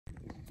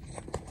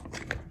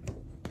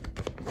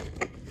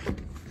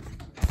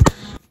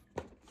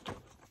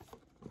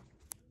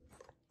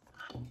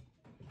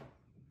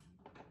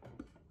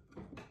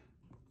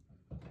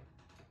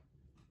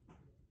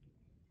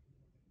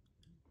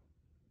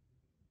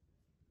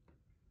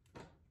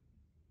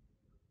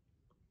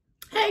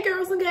Hey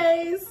girls and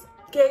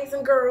gays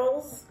and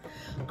girls.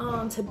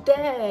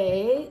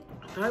 Today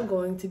I'm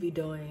going to be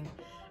doing,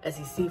 as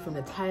you see from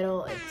the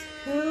title, a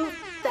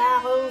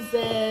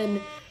 2000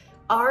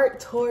 art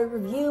toy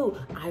review.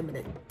 I'm an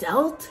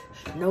adult,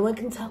 no one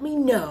can tell me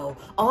no.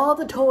 All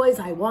the toys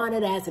I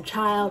wanted as a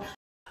child.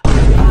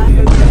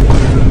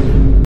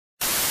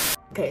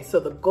 Okay, so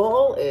the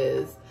goal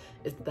is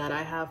that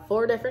I have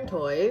 4 different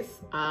toys,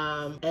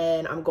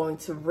 and I'm going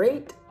to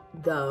rate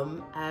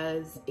them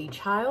as a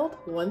child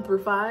 1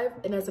 through 5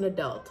 and as an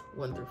adult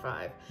 1 through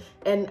 5.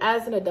 And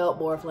as an adult,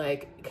 more of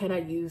like, can I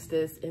use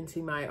this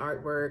into my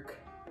artwork,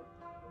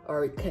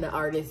 or can an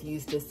artist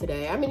use this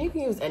today? I mean, you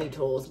can use any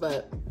tools,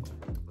 but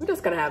we're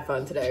just gonna have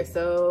fun today.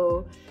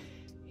 So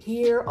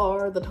here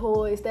are the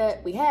toys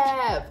that we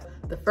have.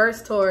 The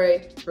first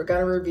toy we're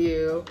gonna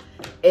review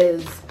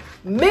is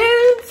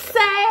Moon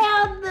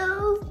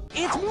Sandals.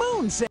 It's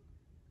Moon Sand.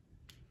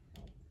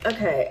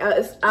 Okay,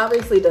 it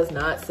obviously does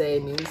not say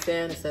Moon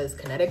Sand, it says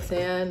Kinetic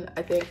Sand.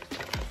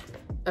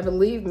 I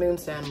believe Moon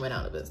Sand went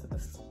out of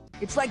business.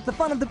 It's like the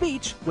fun of the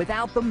beach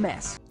without the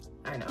mess.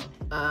 I know.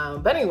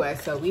 But anyway,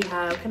 so we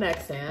have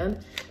Kinetic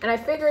Sand, and I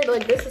figured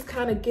like this is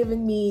kind of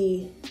giving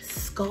me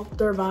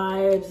sculptor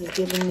vibes, it's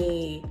giving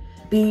me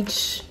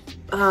beach,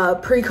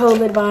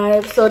 pre-COVID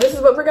vibes. So this is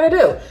what we're gonna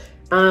do.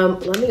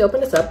 Let me open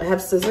this up. I have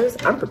scissors.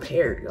 I'm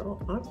prepared,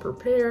 y'all. I'm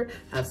prepared.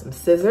 I have some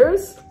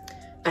scissors.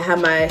 I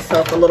have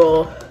myself a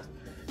little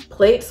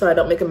plate so I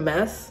don't make a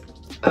mess.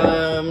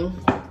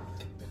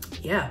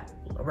 Yeah,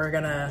 let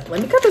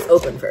me cut this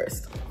open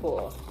first.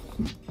 Cool.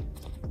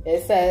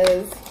 It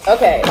says,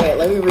 okay, wait,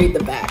 let me read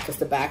the back, because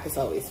the back is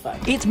always fun.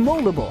 It's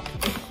moldable.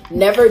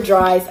 Never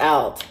dries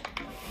out.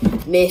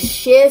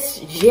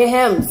 Mexes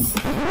gems.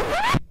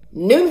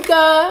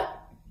 Nunca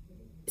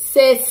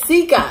se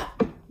seca.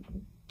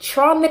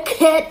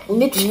 Troniket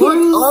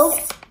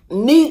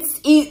needs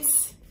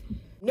eats.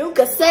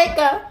 Nunca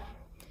seca.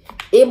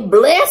 E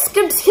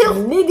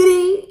bleskantil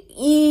nigri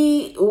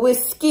e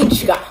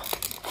whiskichka.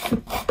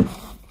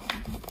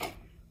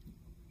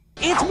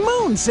 It's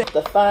Moon Sand.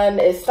 The fun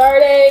is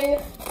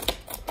starting.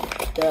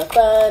 The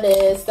fun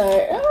is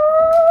starting.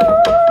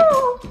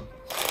 Oh!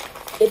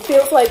 It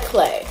feels like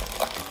clay.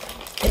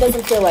 It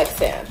doesn't feel like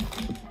sand.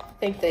 I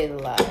think they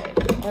lied.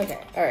 Okay,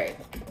 all right.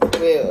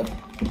 Woo.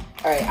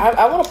 All right,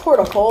 I want to pour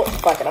the whole,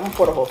 fuck it, I'm gonna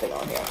pour the whole thing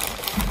on here.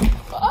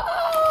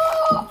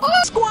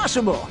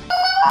 Squashable.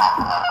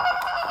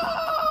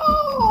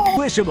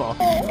 Squishable.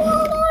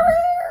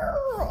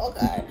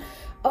 Okay.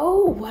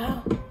 Oh,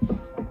 wow.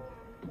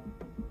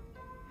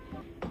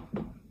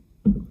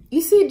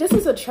 You see, this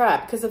is a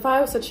trap, because if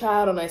I was a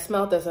child and I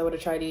smelled this, I would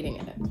have tried eating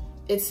it.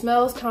 It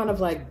smells kind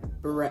of like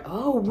bread.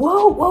 Oh,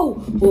 whoa, whoa,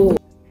 whoa.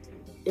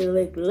 It's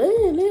like, look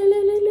at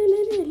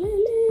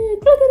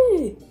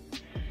it.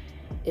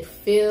 It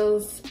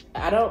feels,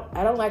 I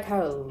don't like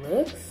how it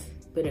looks,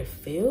 but it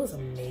feels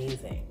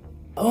amazing.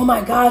 Oh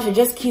my gosh, it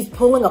just keeps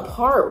pulling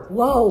apart.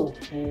 Whoa,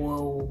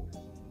 whoa,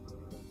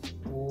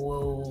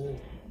 whoa.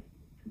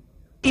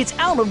 It's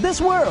out of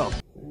this world.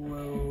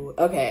 Whoa.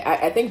 Okay,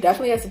 I think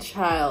definitely as a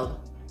child,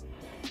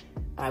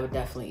 I would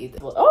definitely eat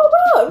this. Oh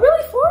wow, it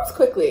really forms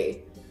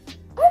quickly.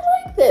 I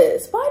like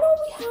this. Why don't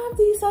we have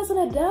these as an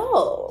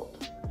adult?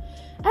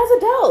 As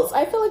adults,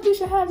 I feel like we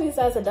should have these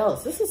as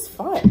adults. This is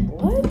fun.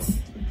 What?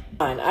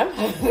 I'm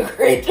having a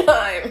great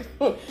time.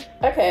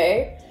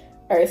 Okay.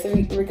 All right, so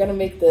we're gonna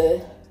make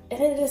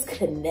and it just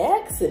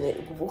connects and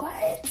it,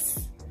 what?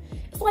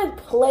 It's like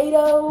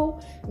Play-Doh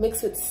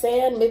mixed with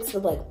sand, mixed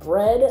with like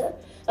bread.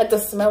 Like the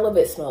smell of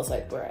it smells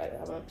like bread.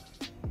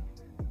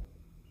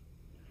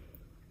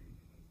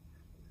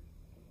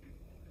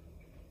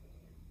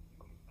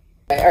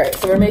 All right,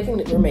 so we're making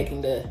a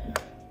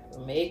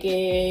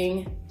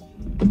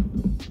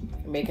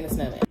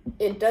snowman.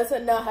 It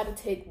doesn't know how to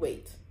take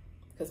weight,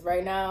 because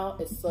right now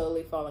it's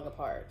slowly falling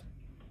apart.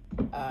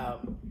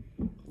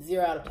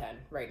 0 out of 10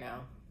 right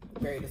now.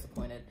 Very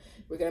disappointed.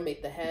 We're gonna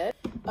make the head.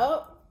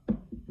 Oh,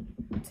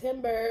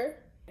 timber.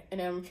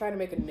 And then I'm trying to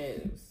make a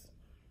nose.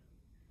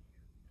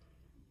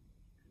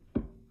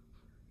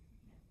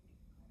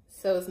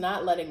 So it's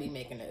not letting me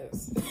make a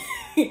nose.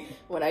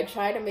 When I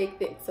try to make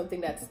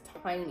something that's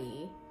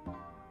tiny,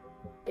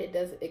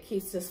 it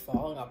keeps just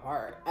falling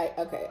apart.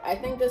 Okay, I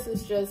think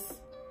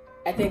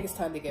it's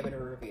time to give it a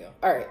review.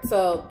 All right,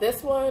 so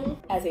this one,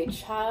 as a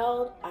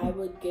child, I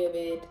would give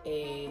it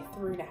a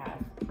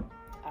 3.5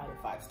 out of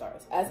 5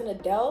 stars. As an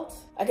adult,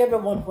 I give it a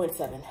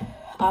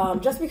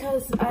 1.7. Just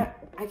because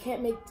I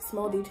can't make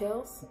small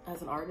details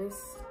as an artist.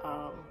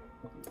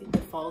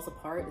 It falls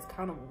apart, it's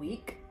kind of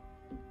weak.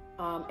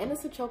 And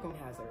it's a choking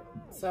hazard.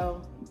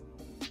 So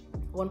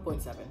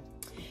 1.7.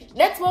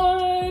 Next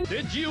one!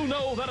 Did you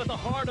know that at the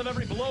heart of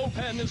every blow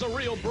pen is a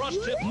real brush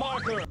tip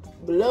marker?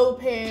 Blow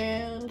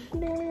pen.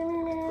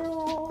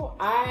 No.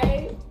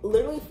 I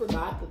literally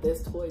forgot that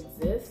this toy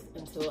exists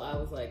until I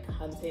was like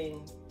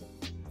hunting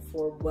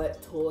for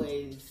what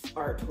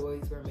art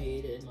toys were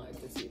made in like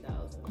the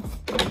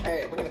 2000s. All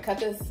right, we're gonna cut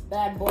this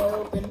bad boy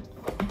open.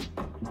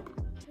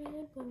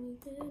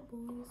 Bad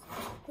boys,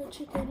 what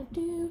you gonna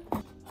do?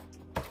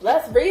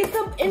 Let's read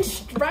some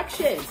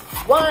instructions.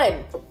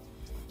 1,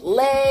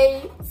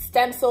 lay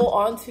stencil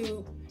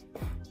onto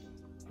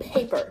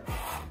paper.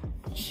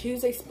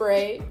 Choose a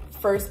spray,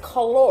 first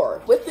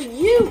color with the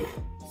U,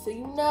 so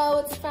you know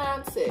it's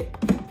fancy.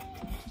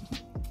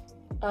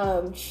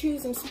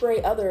 Choose and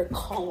spray other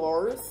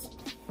colors,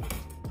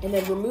 and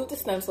then remove the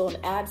stencil and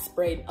add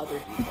spray and other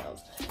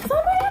details. So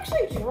I might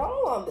actually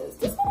draw on this.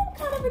 This one I'm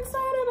kind of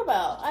excited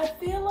about. I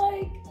feel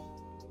like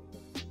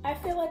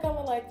I'm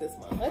gonna like this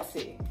one. Let's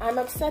see. I'm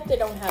upset they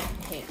don't have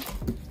pink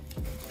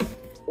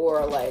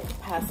or like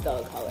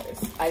pastel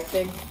colors. I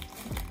think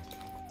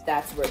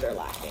that's where they're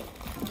lacking,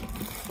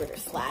 where they're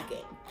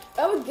slacking.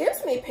 Oh, it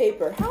gives me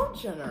paper. How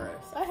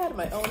generous. I had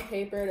my own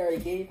paper. It already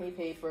gave me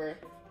paper.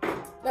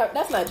 No,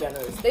 that's not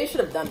generous. They should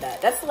have done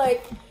that. That's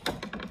like,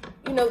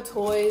 you know,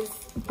 toys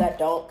that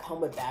don't come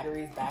with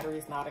batteries.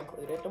 Batteries not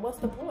included. Then what's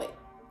the point?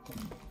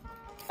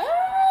 Okay.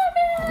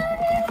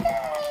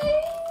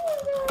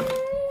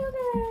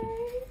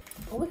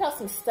 Well, we got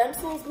some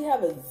stencils. We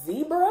have a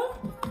zebra.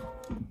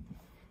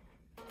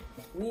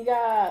 We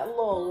got a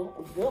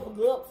little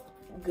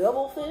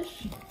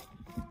gubblefish.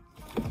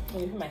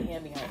 Let me put my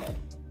hand behind it.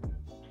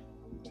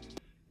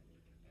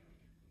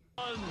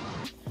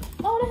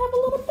 Oh, they have a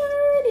little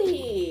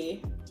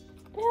birdie.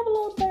 They have a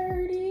little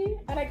birdie.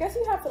 And I guess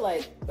you have to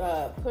like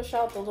push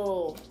out the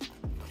little,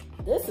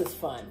 this is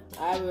fun.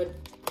 I would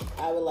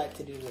like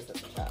to do this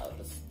as a child.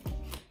 Just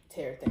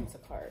tear things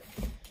apart.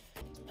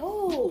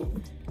 Oh,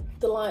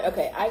 the line.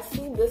 Okay, I've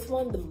seen this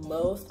one the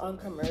most on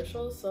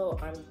commercials, so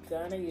I'm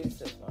gonna use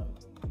this one.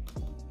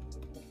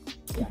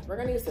 Yeah, we're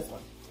gonna use this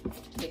one.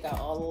 Take out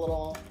all the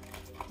little,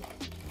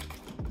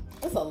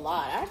 that's a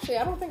lot. Actually,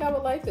 I don't think I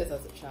would like this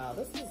as a child.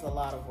 This is a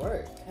lot of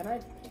work.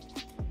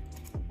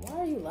 Why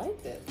are you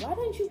like this? Why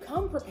didn't you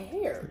come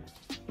prepared?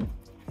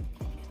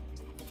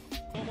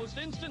 Almost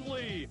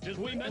instantly, did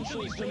we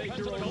mention these to make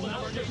your own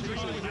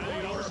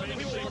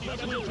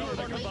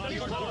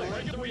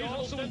we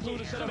also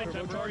include a set of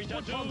temporary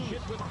tattoos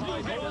with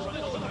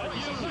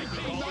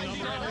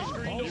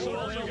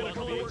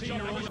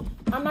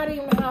I'm not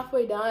even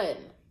halfway done.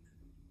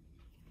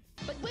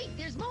 But wait,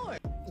 there's more.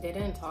 They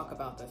didn't talk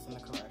about this in the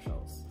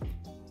commercials.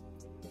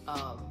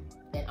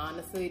 And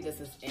honestly, this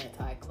is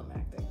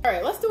anticlimactic. All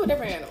right, let's do a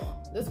different animal.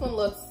 This one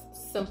looks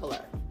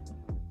simpler.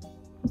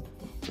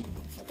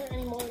 Are there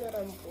any more that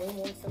are way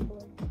more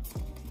simpler?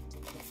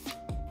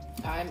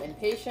 I'm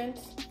impatient.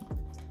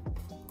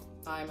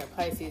 I'm a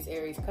Pisces,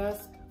 Aries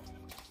cusp.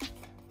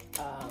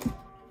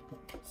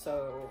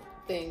 So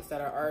things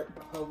that are art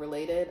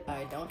related,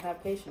 I don't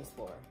have patience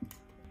for.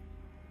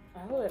 I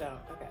hope I don't.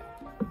 Okay.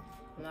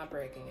 I'm not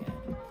breaking it.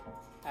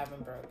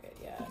 Haven't broke it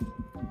yet.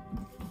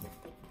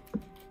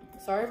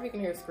 Sorry if you can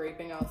hear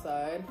scraping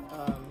outside.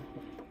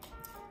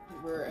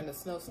 We're in a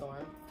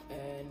snowstorm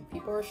and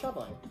people are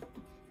shoveling.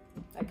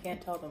 I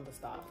can't tell them to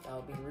stop. That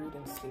would be rude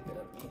and stupid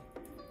of me.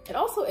 And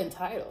also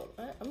entitled.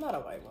 I'm not a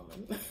white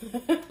woman.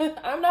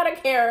 I'm not a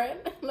Karen.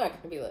 I'm not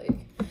gonna be like,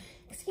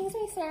 excuse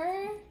me,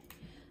 sir.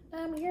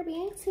 You're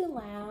being too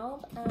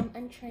loud.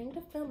 I'm trying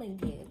to film a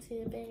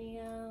YouTube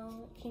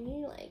video. Can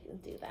you like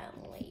do that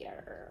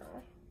later?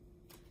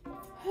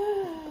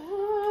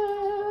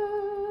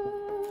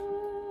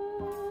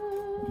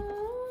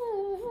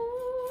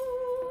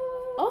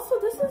 Also,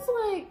 this is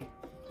like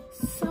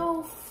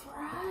so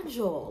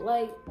fragile.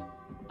 Like,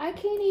 I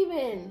can't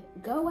even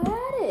go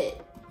at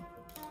it.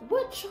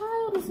 What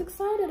child is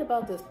excited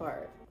about this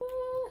part?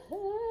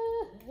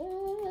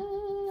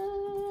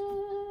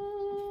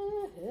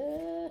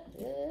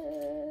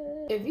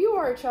 If you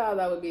are a child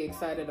that would be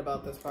excited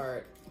about this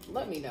part,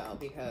 let me know,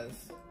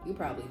 because you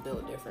probably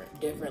built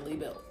differently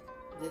built.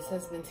 This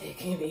has been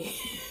taking me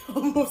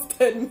almost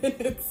 10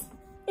 minutes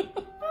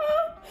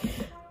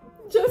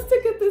just to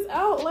get this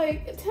out.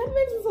 Like, 10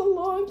 minutes is a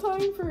long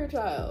time for a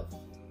child.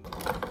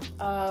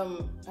 I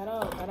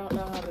don't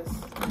know how this.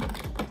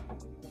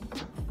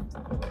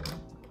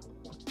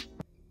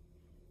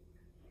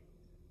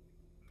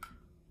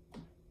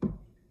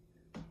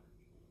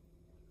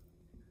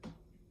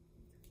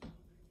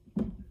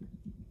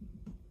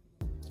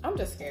 I'm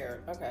just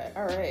scared. Okay,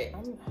 all right.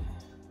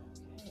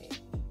 Okay.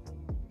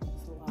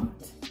 It's a lot.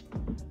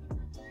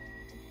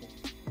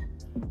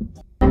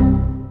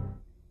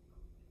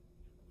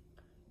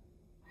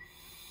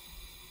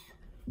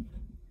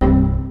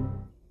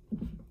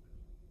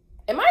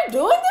 Am I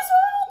doing this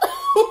wrong?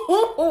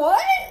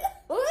 What?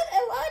 What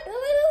am I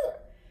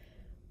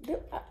doing?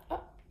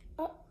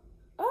 Okay.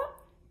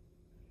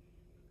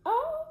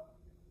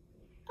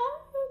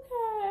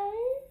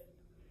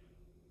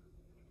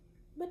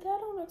 But that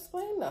don't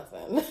explain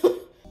nothing.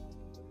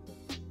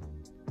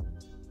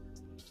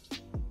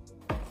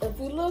 If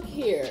we look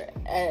here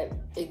at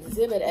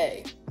Exhibit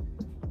A,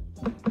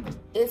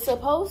 it's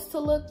supposed to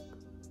look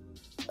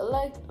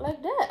like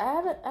that. I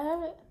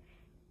haven't.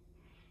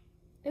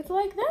 It's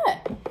like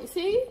that. You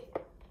see?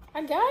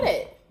 I got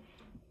it.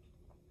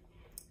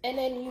 And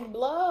then you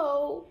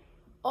blow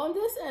on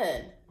this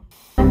end.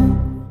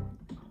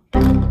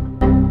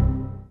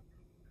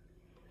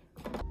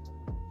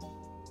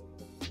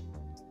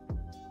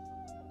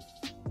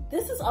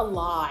 This is a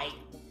lie.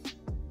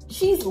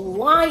 She's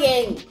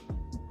lying.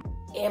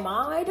 Am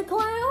I the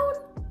clown?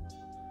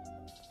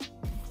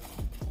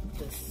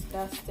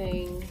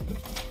 Disgusting.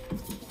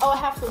 Oh, I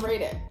have to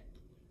rate it.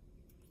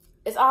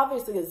 It's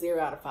obviously a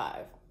 0 out of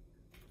 5.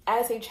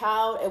 As a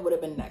child, it would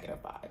have been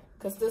 -5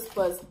 because this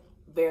was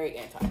very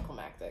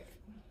anticlimactic.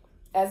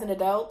 As an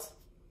adult,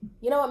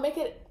 you know what? Make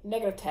it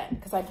 -10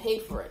 because I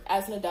paid for it.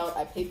 As an adult,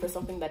 I paid for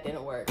something that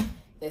didn't work.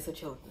 It's a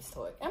children's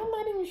toy. And I'm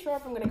not even sure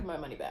if I'm going to get my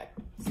money back.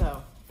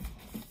 So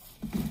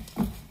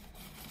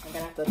I'm going to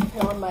have to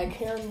put on my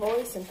Karen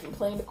voice and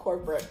complain to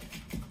corporate.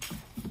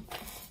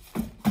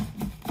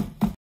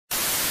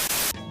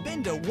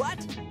 Bender what?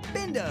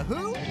 Bender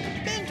who?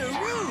 Bender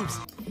Roos!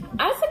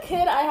 As a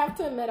kid, I have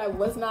to admit I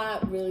was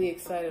not really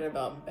excited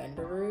about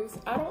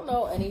Benderoos. I don't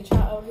know any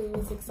child who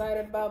was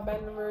excited about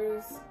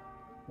Benderoos.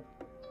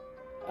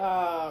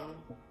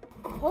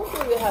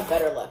 Hopefully we'll have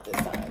better luck this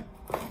time.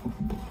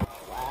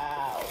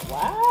 Wow,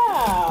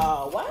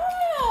 wow,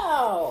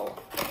 wow!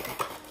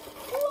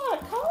 A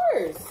lot of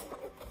colors.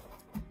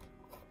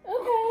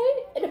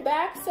 Okay, and the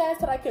back says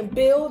that I can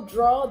build,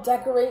 draw,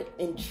 decorate,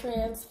 and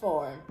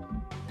transform.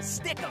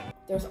 Stick 'em!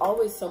 There's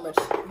always so much.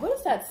 What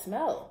does that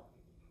smell?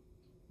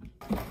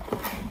 I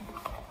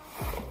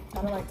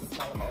don't like the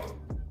smell of it.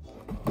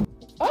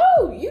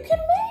 Oh, you can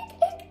make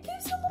it.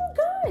 Gives you a little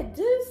guide.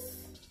 This,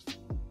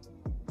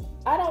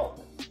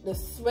 the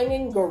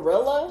swinging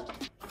gorilla.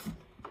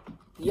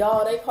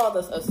 Y'all, they call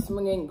this a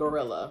swinging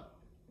gorilla.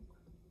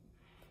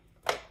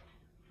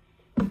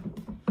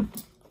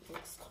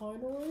 Looks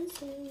kind of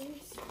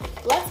racist.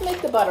 Let's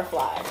make the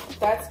butterfly.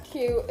 That's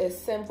cute. It's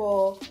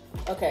simple.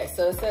 Okay,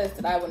 so it says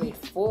that I will need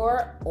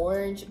 4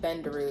 orange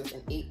Benderoos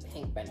and 8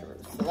 pink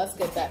Benderoos. So let's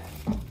get that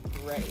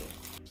ready.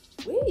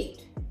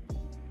 Wait.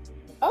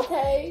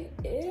 Okay.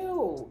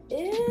 Ew.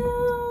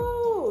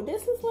 Ew.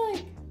 This is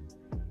like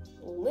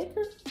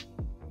liquor.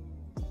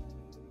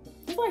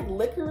 It's like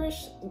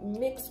licorice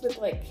mixed with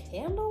like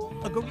candle.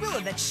 A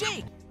gorilla that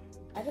shake!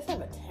 I just have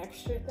a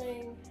texture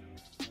thing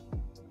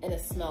and a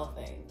smell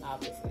thing,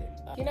 obviously.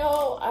 You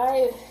know,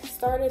 I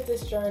started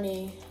this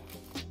journey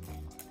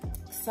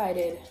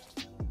excited,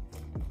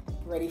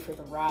 ready for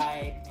the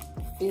ride,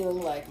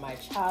 feeling like my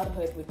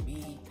childhood would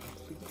be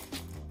complete.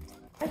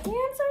 My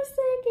hands are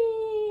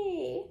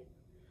sticky.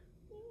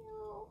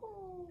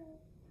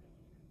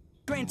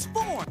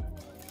 Transform!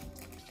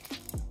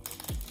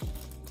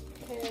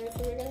 Okay, so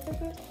we're gonna put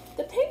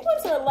the pink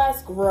ones are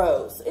less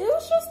gross. It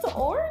was just the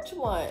orange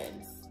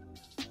ones.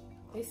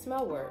 They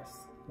smell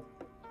worse.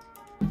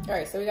 All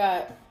right, so we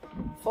got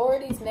 4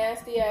 of these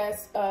nasty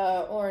ass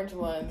orange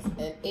ones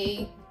and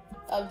 8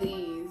 of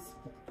these.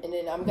 And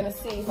then I'm gonna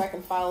see if I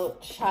can follow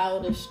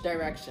childish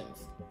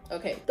directions.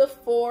 Okay, the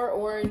 4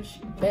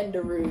 orange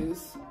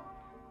Benderoos,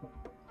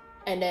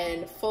 and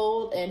then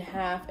fold in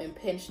half and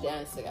pinch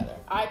down together.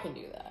 I can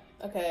do that.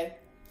 Okay.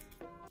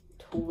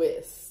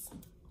 Twist.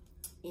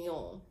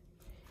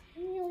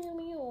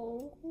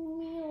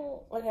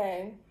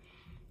 Okay.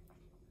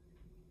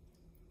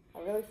 I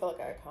really feel like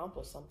I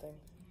accomplished something.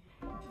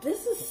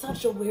 This is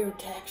such a weird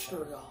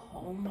texture, y'all.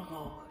 Oh my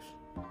gosh.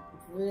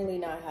 Really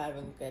not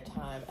having a good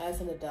time.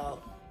 As an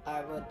adult,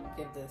 I would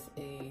give this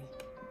a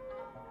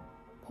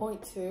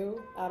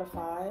 0.2 out of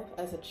 5.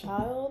 As a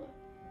child,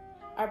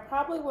 I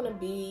probably wouldn't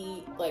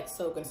be like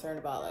so concerned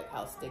about like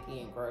how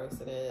sticky and gross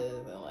it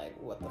is and like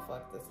what the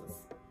fuck this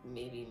is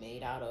maybe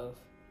made out of.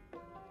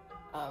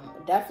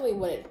 Definitely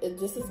when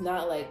this is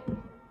not like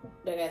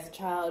as a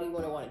child you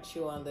wouldn't want to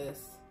chew on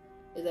this.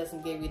 It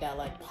doesn't give you that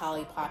like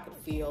Polly Pocket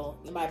feel.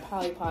 By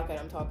Polly Pocket,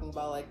 I'm talking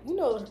about like, you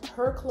know,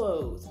 her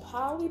clothes.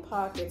 Polly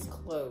Pocket's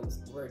clothes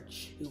were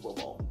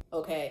chewable,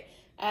 okay?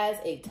 As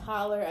a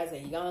toddler, as a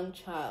young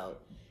child,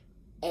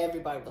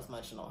 everybody was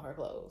munching on her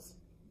clothes.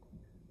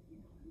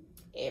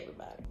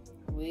 Everybody.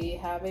 We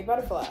have a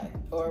butterfly,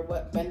 or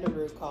what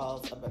Benderoo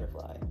calls a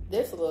butterfly.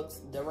 This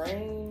looks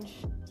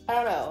deranged. I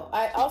don't know.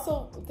 I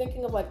also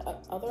thinking of like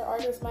other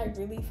artists might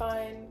really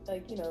find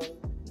like, you know,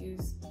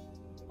 use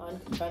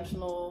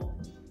unconventional.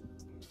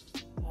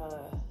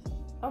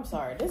 I'm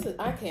sorry.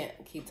 I can't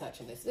keep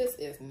touching this. This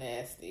is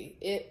nasty.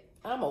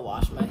 I'ma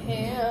wash my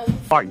hands.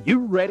 Are you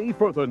ready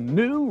for the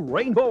new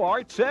rainbow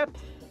art set?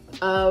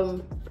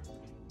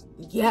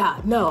 Yeah,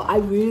 no, I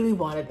really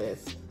wanted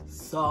this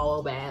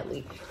so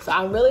badly. So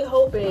I'm really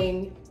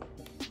hoping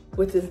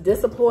with this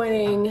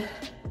disappointing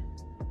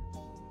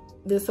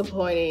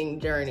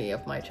journey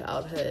of my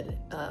childhood,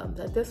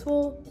 that this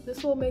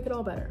will make it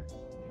all better.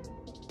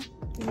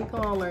 We can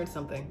all learn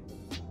something.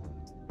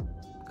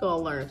 We can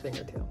all learn a thing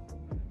or two.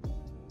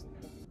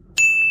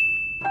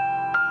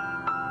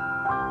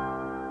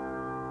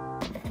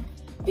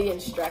 The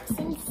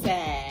instructions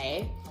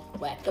say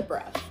wet the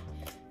brush,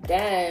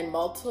 then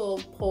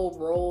multiple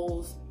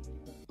rolls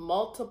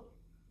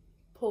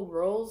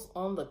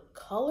on the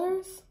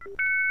colors.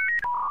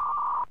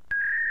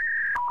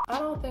 I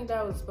don't think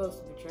that was supposed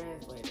to be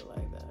translated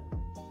like that.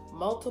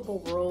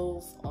 Multiple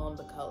rolls on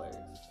the colors.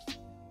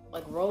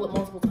 Like roll it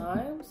multiple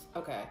times?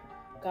 Okay.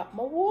 Got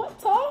my water.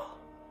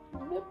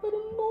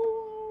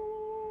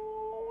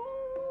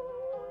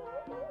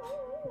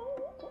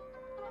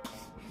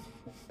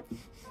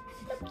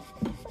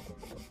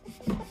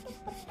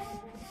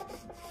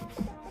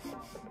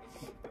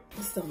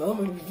 It's the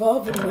moment we've all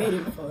been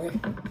waiting for.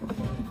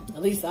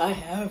 At least I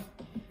have.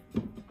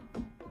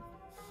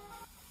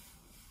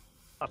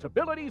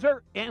 Possibilities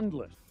are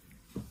endless.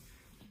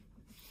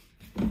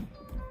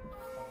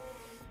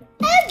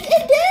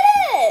 It did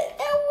it!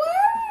 It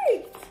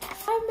worked!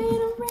 I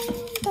made a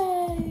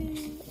rainbow.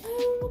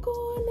 Oh my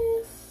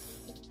goodness.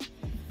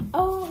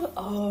 Oh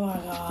my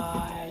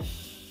gosh.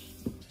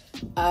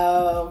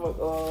 Oh my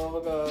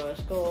gosh.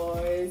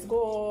 Guys.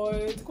 Oh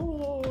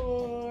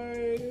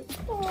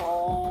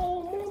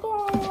my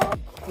god.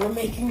 We're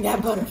making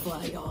that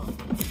butterfly, y'all.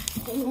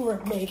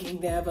 We're making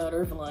that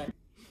butterfly.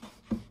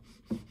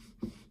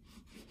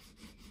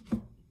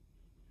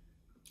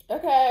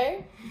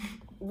 Okay.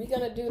 We're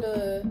gonna do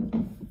it.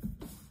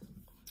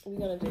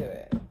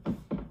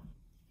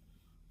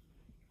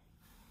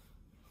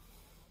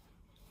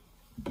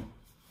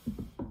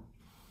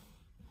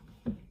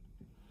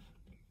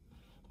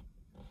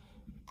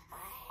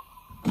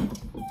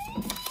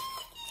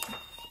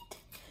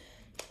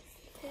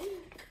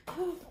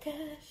 Oh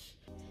gosh.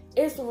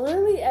 It's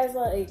really as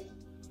like,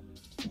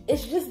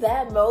 it's just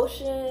that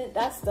motion.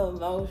 That's the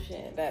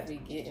motion that be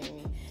getting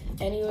me.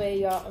 Anyway,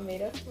 y'all, I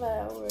made a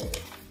flower.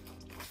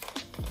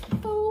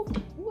 Oh,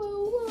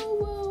 whoa, whoa,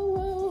 whoa,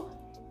 whoa.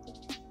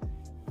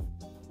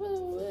 Whoa,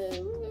 whoa,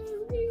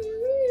 whoa,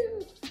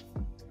 whoa.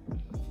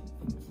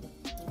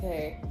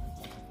 Okay.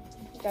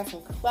 Got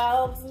some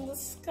clouds in the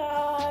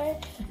sky.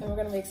 And we're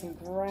gonna make some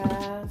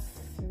grass.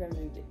 We're gonna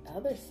do the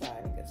other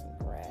side and get some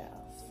grass.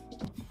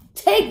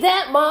 Take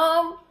that,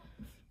 Mom!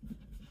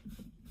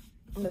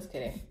 I'm just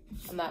kidding.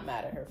 I'm not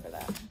mad at her for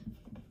that.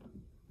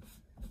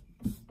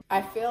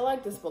 I feel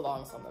like this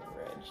belongs on the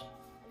bridge.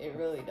 It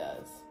really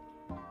does.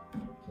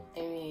 I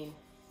mean,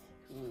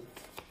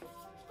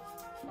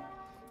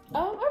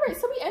 all right,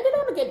 so we ended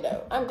on a good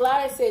note. I'm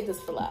glad I saved this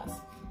for last.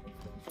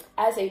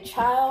 As a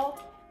child,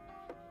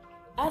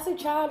 I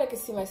could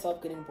see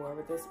myself getting bored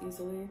with this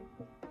easily,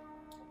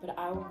 but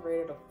I would rate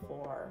it a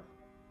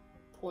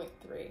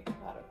 4.3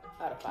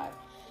 out of 5.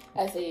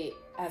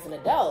 As an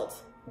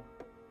adult,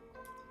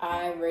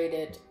 I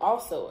rated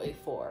also a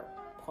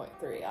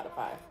 4.3 out of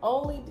 5,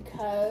 only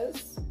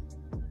because,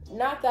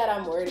 not that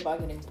I'm worried about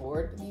getting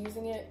bored with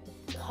using it,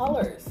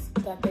 colors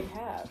that they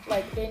have,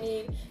 like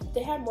they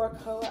had more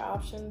color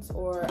options,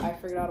 or I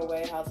figured out a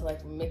way how to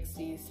like mix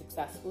these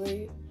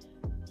successfully.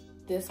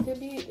 This could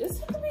be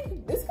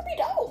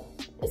dope.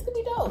 This could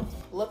be dope.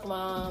 Look,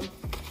 Mom,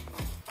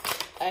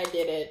 I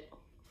did it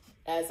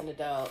as an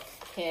adult.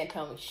 Can't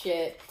tell me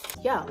shit.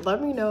 Yeah,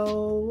 let me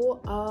know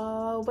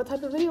what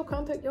type of video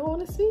content y'all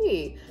want to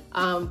see.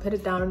 Put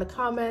it down in the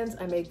comments.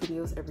 I make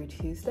videos every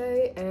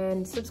Tuesday,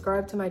 and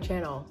subscribe to my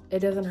channel. It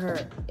doesn't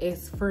hurt.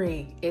 It's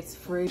free. It's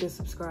free to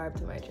subscribe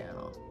to my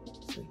channel.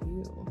 So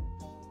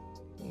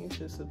you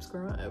should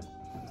subscribe.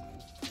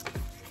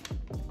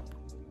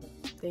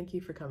 Thank you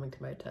for coming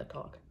to my TED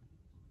Talk.